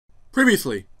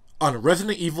Previously on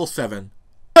Resident Evil 7.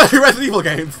 Resident Evil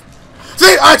games.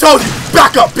 See, I told you!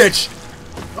 Back up, bitch!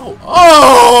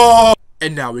 Oh!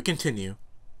 And now we continue.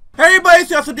 Hey everybody,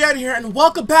 it's also Dan here, and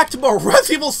welcome back to more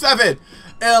Resident Evil 7.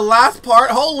 And the last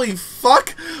part, holy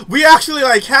fuck, we actually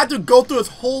had to go through this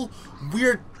whole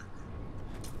weird...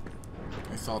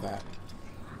 I saw that.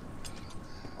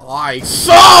 I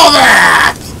saw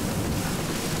that!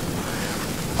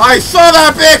 I saw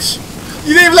that, bitch!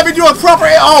 You didn't even let me do a proper...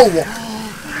 Oh!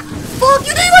 Fuck,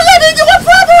 you didn't even let me do a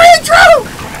proper intro!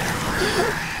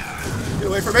 Get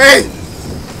away from me!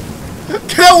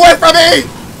 Get away from me!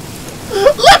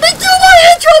 Let me do my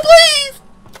intro, please!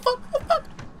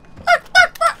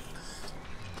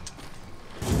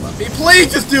 Let me please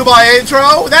just do my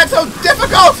intro! That's so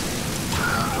difficult!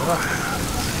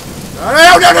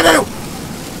 No!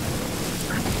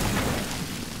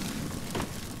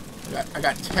 I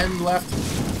got 10 left.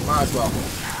 Might as well.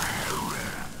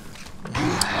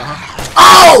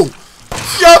 Oh!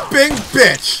 Jumping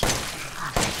bitch!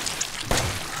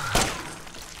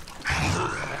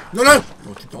 No!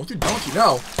 Don't you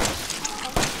know?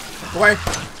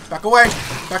 Back away!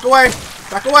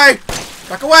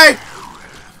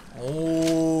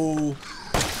 Oh!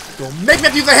 Don't make me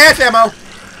use the hand ammo!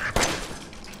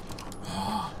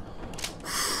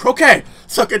 Okay,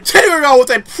 so continuing on with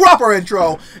a proper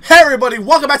intro. Hey everybody,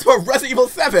 welcome back to Resident Evil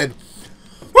 7.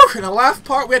 In the last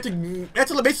part, we had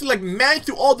to basically manage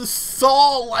through all the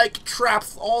saw-like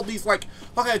traps, all these fucking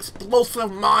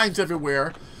explosive mines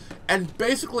everywhere, and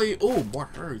basically, ooh, more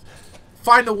hers.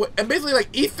 Find a way, and basically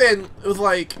Ethan was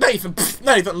not Ethan,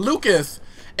 Lucas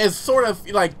is sort of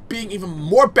being even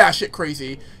more batshit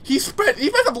crazy. He spread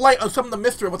some light on some of the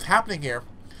mystery of what's happening here.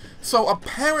 So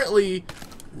apparently,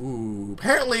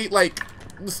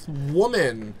 this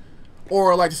woman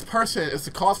or this person is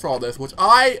the cause for all this, which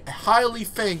I highly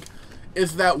think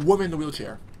is that woman in the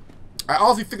wheelchair. I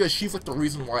honestly think that she's the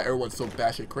reason why everyone's so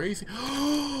batshit crazy.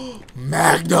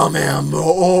 Magnum ammo!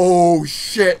 Oh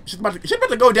shit! Shit's about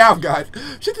to go down, guys.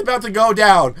 Shit's about to go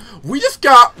down. We just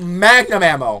got Magnum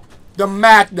ammo. The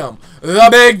Magnum. The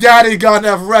Big Daddy gun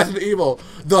of Resident Evil.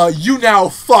 The you now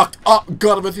fucked up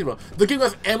gun of Resident Evil. They're giving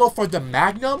us ammo for the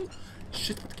Magnum?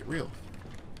 Shit's about to get real.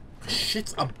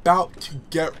 Shit's about to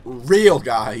get real,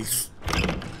 guys.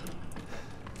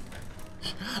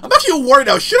 I'm actually worried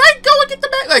now. Should I go and get the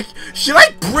Magnum? Should I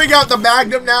bring out the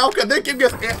Magnum now? Cause they can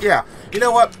just, yeah. You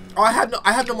know what? I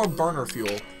have no more burner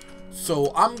fuel,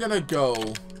 so I'm gonna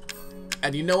go.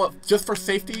 And you know what? Just for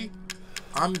safety,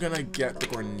 I'm gonna get the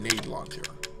grenade launcher.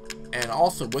 And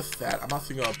also with that, I'm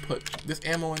also gonna put this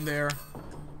ammo in there.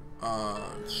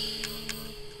 I'm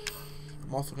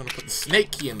also gonna put the snake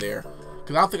key in there.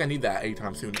 Because I don't think I need that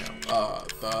anytime soon now.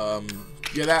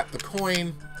 The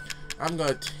coin. I'm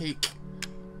gonna take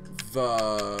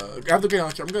the grenade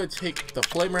launcher. I'm gonna take the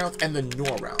flame rounds and the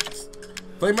Nora rounds.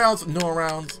 Flame rounds, Nora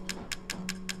rounds.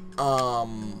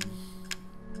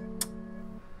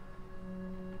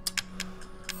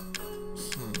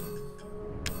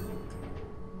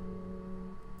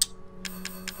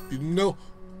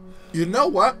 You know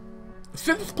what?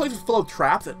 Since this place is full of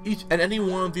traps, and any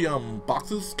one of the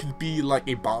boxes could be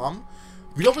a bomb,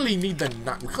 we don't really need the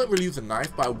knife. We couldn't really use the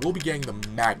knife, but I will be getting the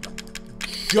Magnum,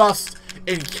 just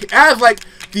in case, as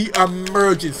the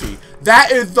emergency.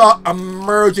 That is the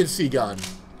emergency gun.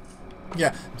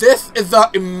 Yeah, this is the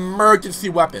emergency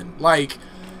weapon.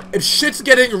 If shit's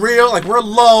getting real, we're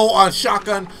low on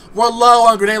shotgun, we're low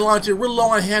on grenade launcher, we're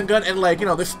low on handgun, and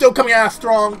they're still coming out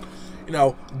strong.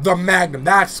 The Magnum,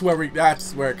 that's where it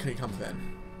comes in.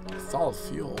 Solid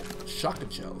fuel, shotgun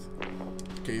shells.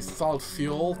 Okay, solid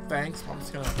fuel, thanks. I'm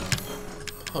just gonna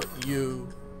put you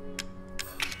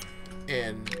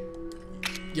in.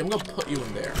 Yeah, I'm gonna put you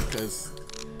in there, because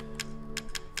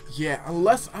yeah,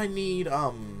 unless I need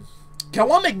I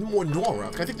wanna make more Nora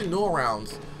rounds. I think the Nora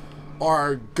rounds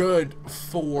are good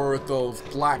for those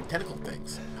black tentacle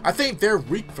things. I think they're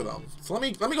weak for them. So let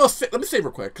me save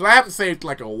real quick, because I haven't saved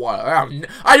in a while.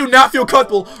 I do not feel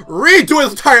comfortable redoing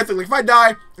this entire thing. If I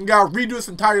die, I gotta redo this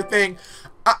entire thing.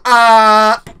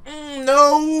 No,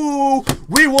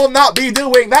 we will not be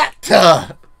doing that.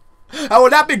 I will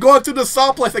not be going through the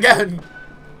saw place again.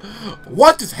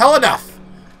 Once is hell enough.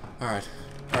 Alright,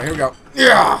 here we go.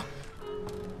 Yeah.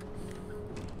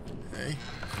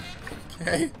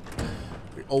 Okay.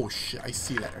 Oh shit, I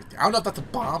see that right there. I don't know if that's a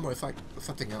bomb or it's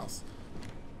something else.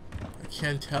 I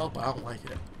can't tell, but I don't like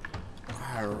it.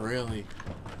 I really...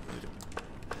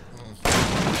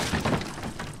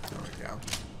 There we go.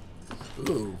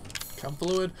 Ooh, chem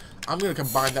fluid. I'm gonna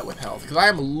combine that with health, because I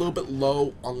am a little bit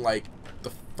low on the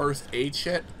first aid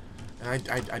shit. And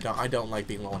I don't like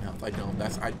being low on health. I don't.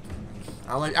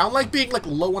 I don't like being like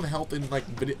low on health in like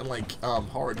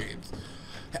horror games.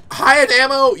 High in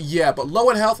ammo, yeah, but low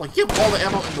on health, like you have all the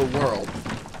ammo in the world.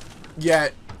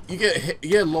 Yet you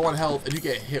get low on health and you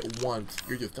get hit once,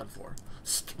 you're just done for.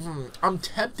 I'm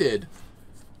tempted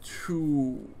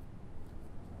to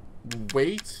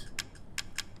wait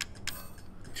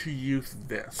to use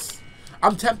this.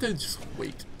 I'm tempted to just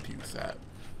wait to use that.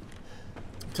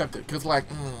 I'm tempted, because like,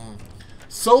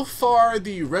 so far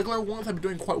the regular ones have been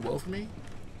doing quite well for me.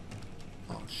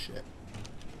 Oh shit.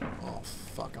 Oh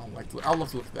fuck, I don't like the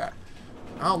looks of that.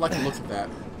 I don't like the looks of that.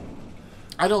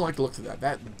 I don't like the looks of that.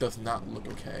 That does not look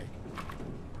okay.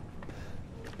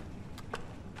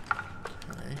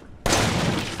 Okay.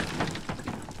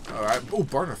 Alright. Oh,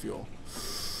 burner fuel.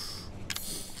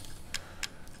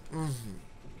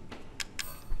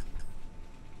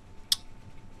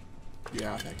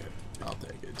 Yeah, I'll take it. I'll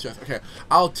take it. Just okay.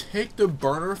 I'll take the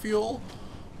burner fuel,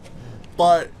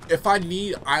 but if I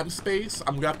need item space,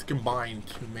 I'm gonna have to combine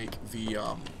to make the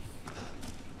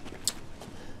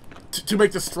to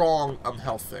make the strong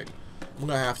health thing. I'm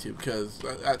gonna have to because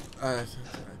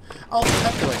I'll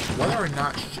calculate whether or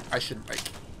not I should like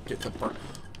get the burn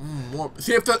more.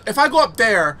 See if I go up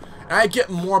there and I get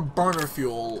more burner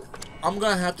fuel, I'm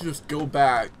gonna have to just go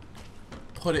back,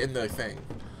 put it in the thing.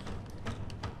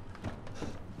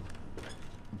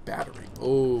 Battery.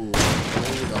 Oh,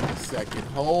 hold up a second.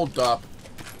 Hold up.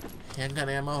 Handgun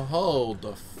ammo. Hold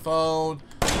the phone.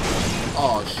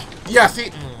 Oh, yeah,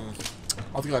 see?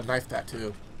 I was gonna knife that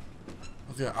too.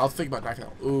 I was thinking about knifing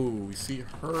that. Ooh, you see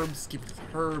herbs? Give me this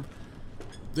herb.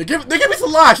 They give me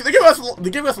some lot of shit. They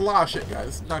give us a lot of shit, guys.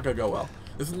 This is not gonna go well.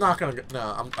 This is not gonna go.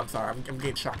 No, I'm sorry. I'm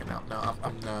getting shocking now. No,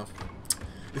 no.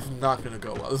 This is not gonna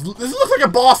go well. This looks like a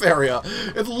boss area.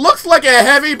 It looks like a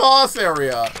heavy boss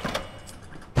area.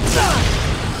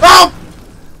 Oh!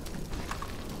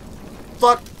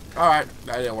 Fuck. Alright,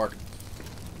 that didn't work.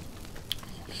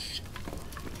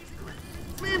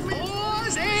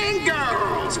 Boys and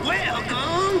girls,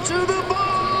 welcome to the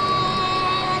bonfire!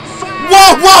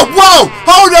 Whoa, whoa, whoa!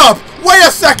 Hold up! Wait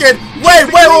a second! Wait,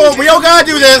 we don't gotta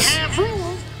do this!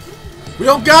 We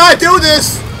don't gotta do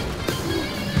this!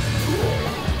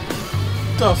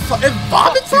 The fuck? It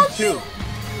vomits on you?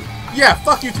 Yeah,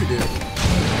 fuck you two, dude.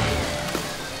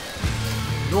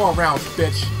 No rounds,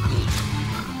 bitch.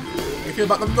 You care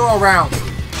about them no rounds.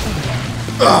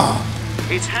 Ugh.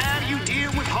 It's how you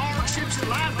deal with hardships in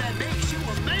life that makes you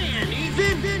a man,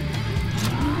 Ethan.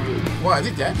 What, is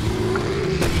he dead?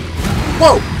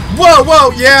 Whoa! Whoa,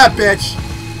 whoa! Yeah, bitch!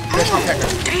 Bitch, I'll take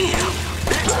her. Damn!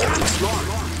 That's kind of smart.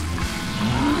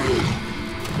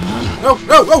 No,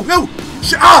 no, no, no!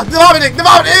 The vomiting! The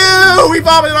vomiting! Ew! He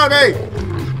vomited on me!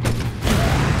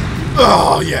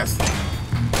 Oh, yes.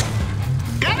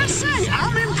 Gotta say,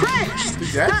 I'm impressed.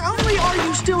 Not only are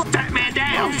you still fat man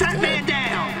down, fat man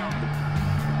down.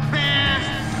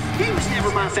 He was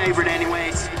never my favorite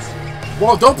anyways.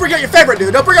 Well, don't bring out your favorite,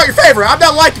 dude. Don't bring out your favorite. I'm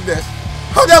not liking this.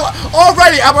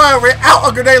 Already, I'm already out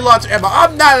of grenade launch ammo.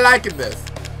 I'm not liking this.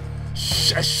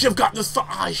 I should have gotten the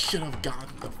I should have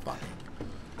gotten the fucking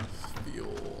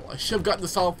fuel. I should have gotten the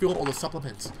solid fuel or the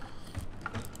supplements.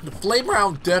 The flame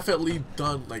round definitely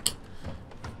done, like,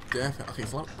 definitely. Okay,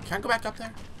 so can I go back up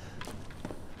there?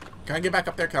 Can I get back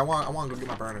up there? Cause I want to go get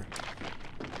my burner.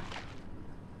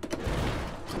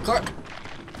 Click.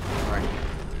 Alright.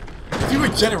 If he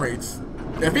regenerates,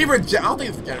 I don't think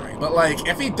it's regenerating, but like,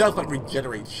 if he does like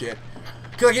regenerate shit.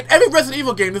 Cause like in every Resident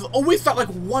Evil game, there's always that like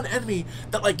one enemy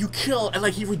that like you kill and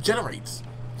like he regenerates.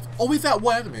 Always that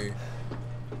one enemy.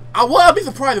 I wouldn't be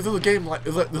surprised if there's a game like,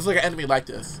 there's like an enemy like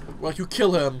this. Where like you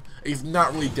kill him, and he's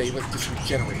not really dead, he's just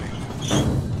regenerating.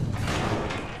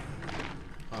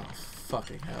 Oh,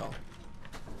 fucking hell.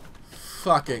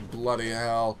 Fucking bloody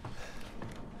hell.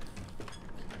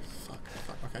 Fuck,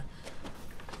 okay.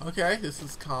 Okay, this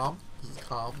is calm. This is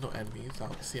calm. No enemies. I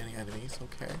don't see any enemies.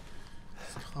 Okay.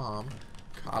 It's calm.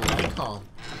 I like calm.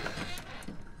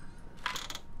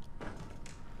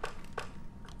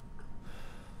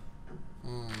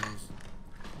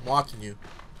 I'm watching you.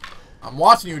 I'm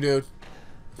watching you, dude.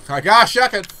 I got a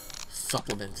second.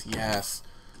 Supplements, yes.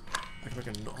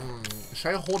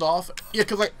 Should I hold off? Yeah,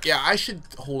 cause like, yeah, I should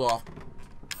hold off.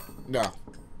 No.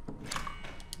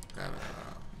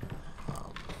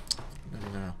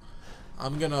 No.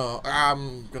 I'm gonna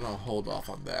hold off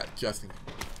on that, just in.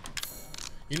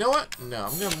 You know what? No,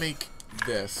 I'm gonna make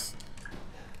this,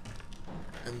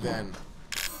 and then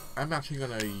I'm actually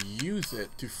gonna use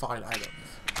it to find items.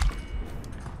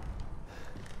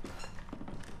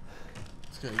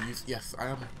 Just gonna use. Yes, I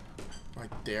am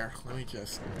right there. Let me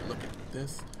just look at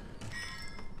this.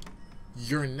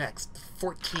 You're next.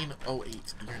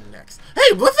 1408. You're next.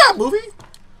 Hey, what's that movie?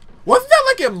 Wasn't that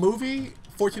like a movie?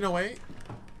 1408?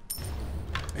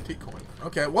 Antique coin.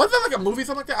 Okay, wasn't that like a movie,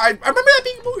 something like that? I remember that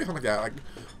being a movie, something like that. Like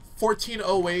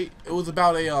 1408. It was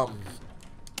about a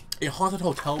haunted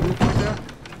hotel room like that,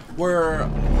 where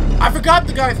I forgot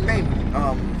the guy's name.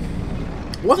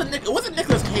 It wasn't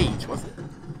Nicolas Cage, was it?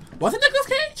 Was it Nicolas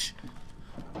Cage?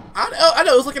 I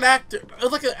know. It was like an actor. It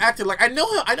was like an actor. Like I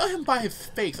know him by his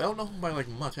face. I don't know him by like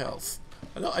much else.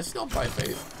 I just know him by his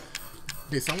face.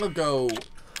 Okay, so I'm gonna go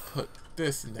put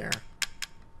this in there.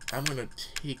 I'm gonna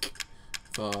take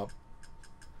the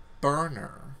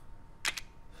burner,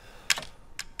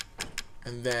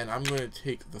 and then I'm gonna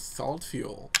take the solid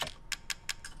fuel,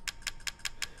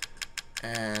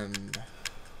 and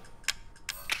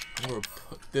I'm gonna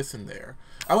put this in there.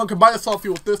 I'm gonna combine the solid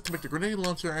fuel with this to make the grenade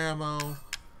launcher ammo.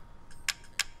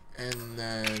 And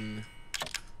then,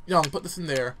 you know, I'm gonna put this in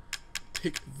there.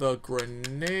 Take the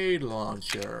grenade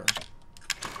launcher.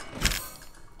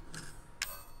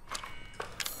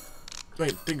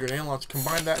 Wait, the grenade launcher.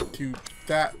 Combine that to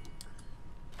that.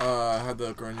 Have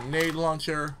the grenade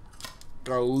launcher.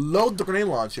 Gotta load the grenade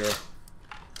launcher.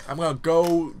 I'm gonna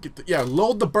go get the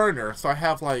load the burner. So I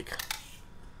have like.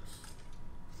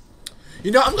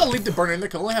 You know, I'm gonna leave the burner in there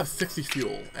because I only have 60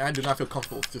 fuel, and I do not feel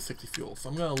comfortable with just 60 fuel. So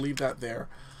I'm gonna leave that there.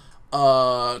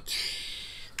 I'm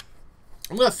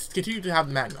gonna continue to have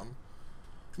the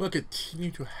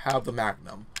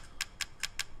Magnum.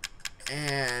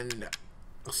 And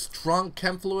a strong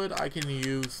chem fluid, I can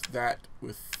use that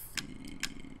with the.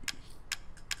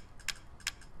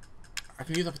 I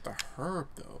can use that with the herb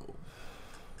though.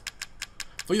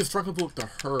 If I use strong chem fluid with the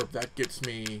herb, that gets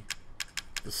me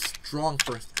the strong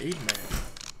first aid man.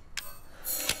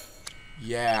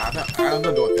 Yeah, I'm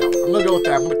gonna go with that one. I'm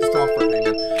gonna make the strong first aid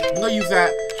man. I'm gonna use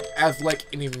that as like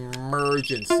an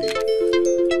emergency.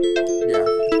 Yeah.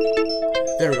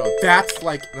 There we go. That's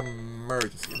like an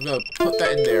emergency. I'm gonna put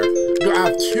that in there. I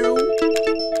have two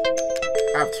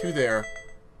there.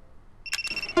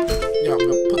 Yeah, I'm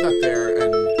gonna put that there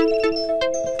and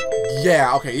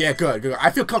yeah, okay, yeah, good. I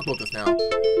feel comfortable with this now.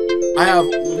 I have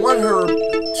one herb,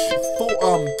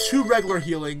 two regular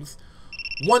healings,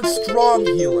 one strong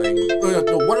healing.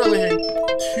 No, one other healing,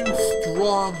 two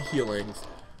strong healings,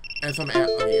 and some. Oh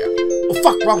yeah. Oh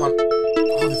fuck, wrong one.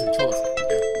 Oh, this is controllers.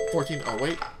 Yeah,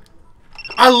 1408.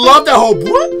 I love that whole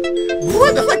what?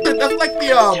 That's like the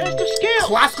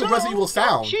classical Resident Evil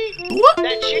sound. What?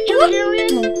 That shit you're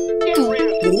carrying? Get rid of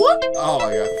it. What? Oh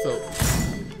my god, so.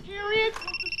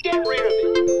 Get rid of it.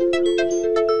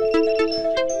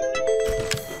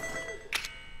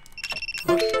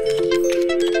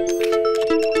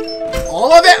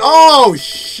 All of it? Oh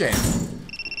shit!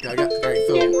 Alright,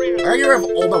 so I gotta get rid of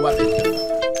all my weapons.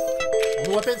 All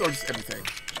my weapons or just everything?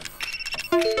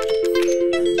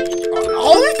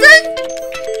 Everything?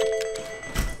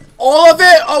 All of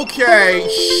it? Okay,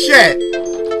 shit.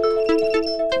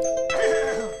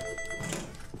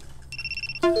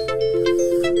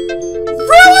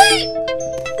 Really?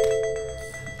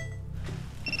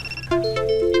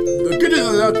 The good news is I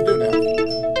know what to do now.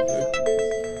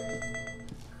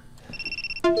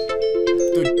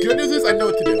 The good news is I know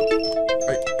what to do.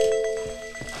 Wait.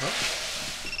 Huh?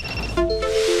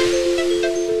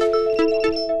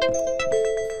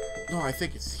 No, I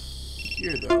think it's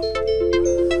here though.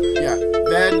 Yeah,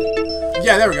 then.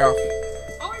 Yeah, there we go.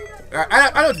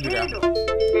 I know what to do now.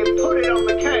 And put it on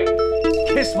the cake.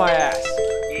 Kiss my ass.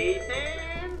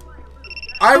 Ethan.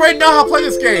 I already know how to play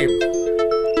this game.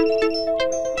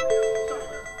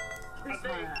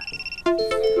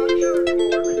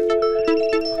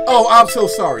 Oh, I'm so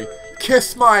sorry.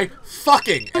 Kiss my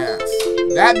fucking ass.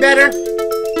 That better?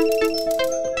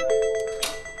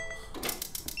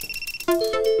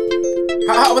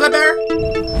 How was that better?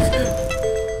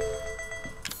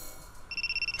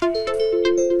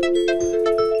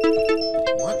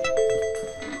 What?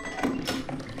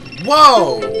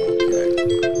 Whoa! Okay.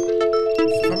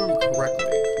 If I remember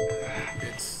correctly,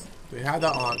 they had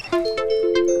that on.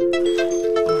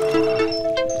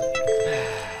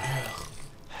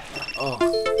 Oh,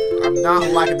 I'm not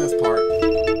liking this part.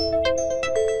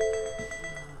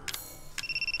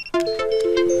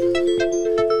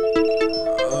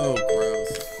 Oh,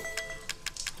 gross.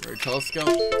 Very telescope.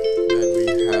 Then we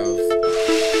have.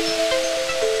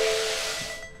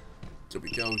 So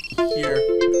we go here.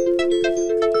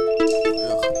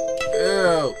 Ugh.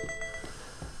 Ew.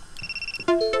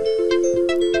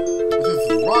 This is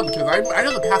wrong because I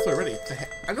know the password already.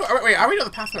 I already know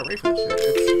the password already for this shit.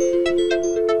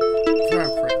 If I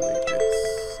remember correctly,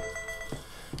 it's.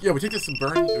 Yeah, we take this and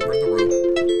burn the room.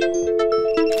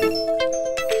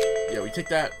 Yeah, we take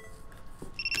that.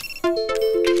 Yeah,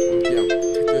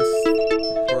 take this.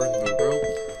 Burn the rope.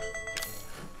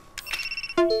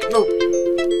 Nope.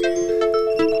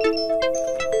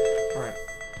 Alright.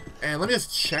 And let me just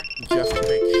check just to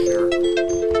make sure.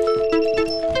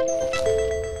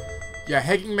 Yeah,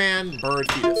 hanging man,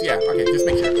 bird, fetus. Yeah, okay, just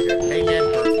make sure. Okay, hanging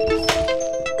man, bird, fetus.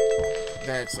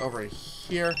 That's over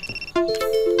here.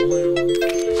 Balloon.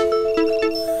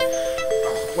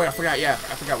 Oh, wait, I forgot. Yeah,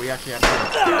 I forgot. We actually have to.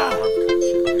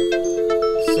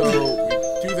 So we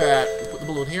do that. We put the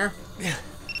balloon here.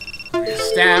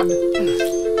 Stab.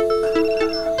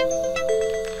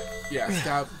 Yeah,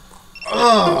 stab.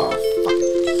 Oh, fuck.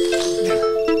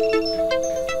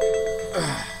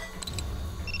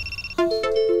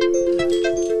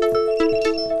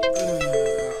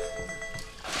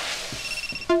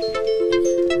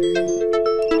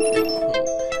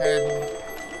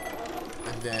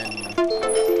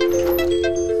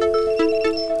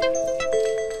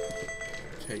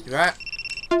 That.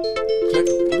 Click.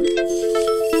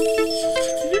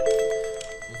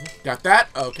 Got that?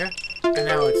 Okay. And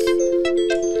now it's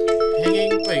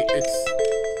hanging. Wait, it's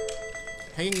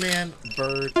hanging man,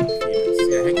 bird, fetus.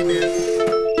 Yeah, hanging man,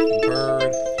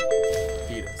 bird,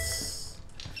 fetus.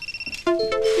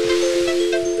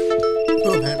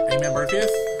 Boom, hanging man, bird,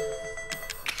 fetus.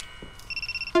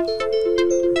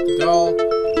 Doll,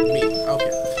 me.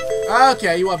 Okay.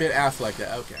 Okay, you want me to ask like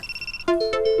that. Okay.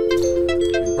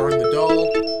 Burn the doll,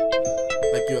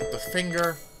 like you with the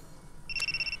finger.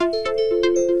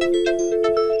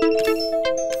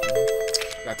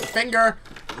 That's the finger.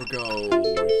 We'll go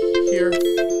here. Wait,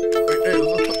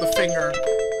 let's put the finger.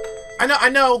 I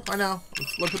know.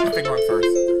 Let's put the finger on first.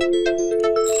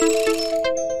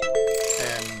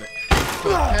 And put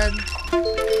the head.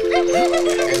 And then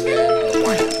the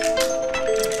white.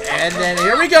 And then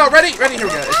here we go. Ready? Here we go.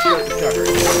 It's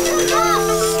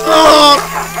oh!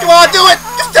 Come on, do it!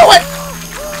 Just do it!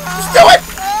 Just do it!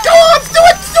 Go on! Just do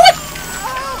it! Just do it!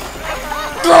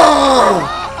 Oh!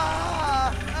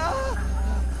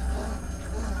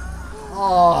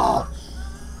 Oh!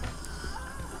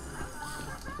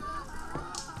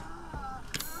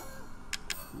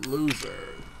 Loser.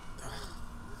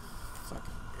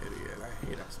 Fucking idiot. I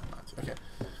hate him so much. Okay.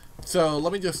 So,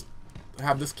 let me just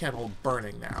have this candle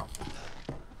burning now.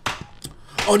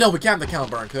 Oh no, we can't have the candle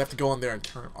burn because we have to go in there and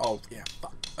turn. Oh yeah,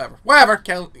 fuck, whatever.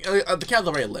 Candle, the candle's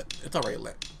already lit. It's already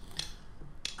lit.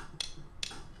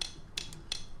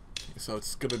 So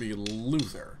it's gonna be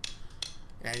loser,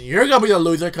 and you're gonna be the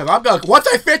loser because I'm gonna. Once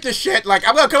I finish this shit, like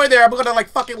I'm gonna come in there, I'm gonna like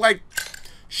fucking like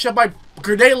shove my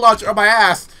grenade launcher on my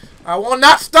ass. I will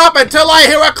not stop until I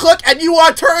hear a click and you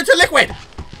are turned into liquid.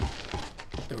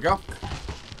 There we go.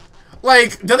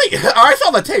 Like, I already saw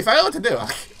the tapes. I know what to do.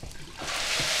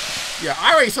 Yeah,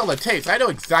 I already saw the tapes. I know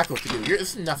exactly what to do.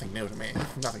 This is nothing new to me. This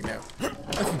is nothing new.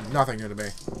 This is nothing new to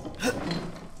me.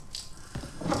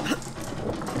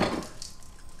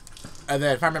 And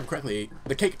then, if I remember correctly,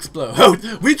 the cake explodes. Oh,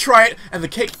 we try it, and the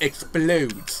cake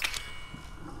explodes.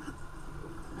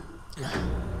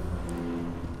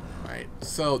 Right,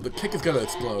 so the cake is gonna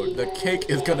explode. The cake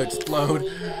is gonna explode,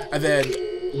 and then...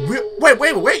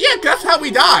 Wait, yeah, that's how we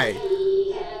die.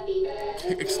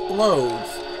 Cake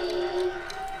explodes.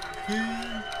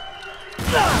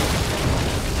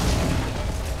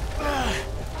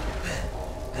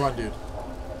 Run, dude.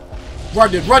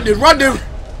 Run, dude!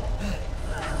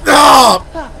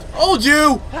 Ah! Told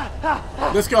you!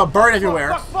 This is gonna burn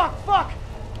everywhere. Fuck!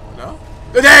 No?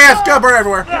 Yeah, it's gonna burn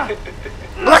everywhere.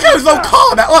 Look at his own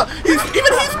calm. Look,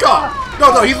 even he's gone.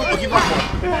 No, he's one more.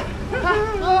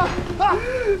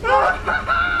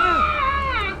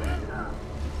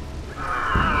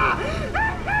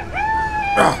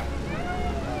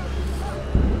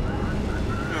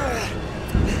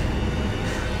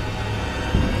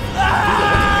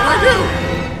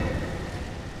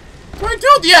 What do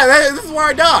I do? Yeah, this is where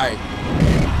I die.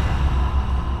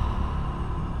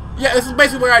 Yeah, this is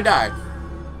basically where I die.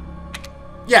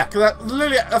 Yeah, because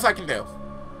literally that's what I can do.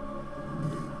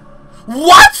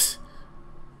 What?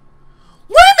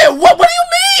 Wait a minute, what do you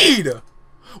mean?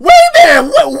 Wait a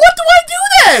minute, what do I do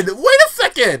then? Wait a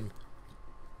second.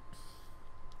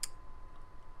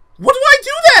 What do I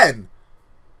do then?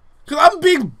 Because I'm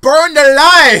being burned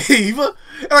alive.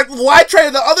 And like, why try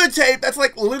the other tape? That's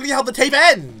like literally how the tape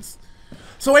ends.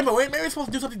 So wait, maybe we're supposed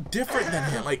to do something different than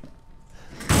him. Like,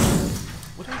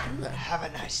 what do I do then? Have a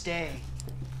nice day.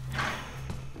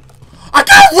 I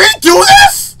gotta redo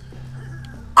this?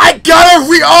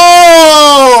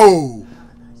 Oh!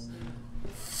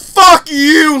 Fuck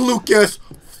you, Lucas.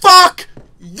 Fuck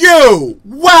you.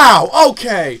 Wow.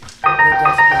 Okay.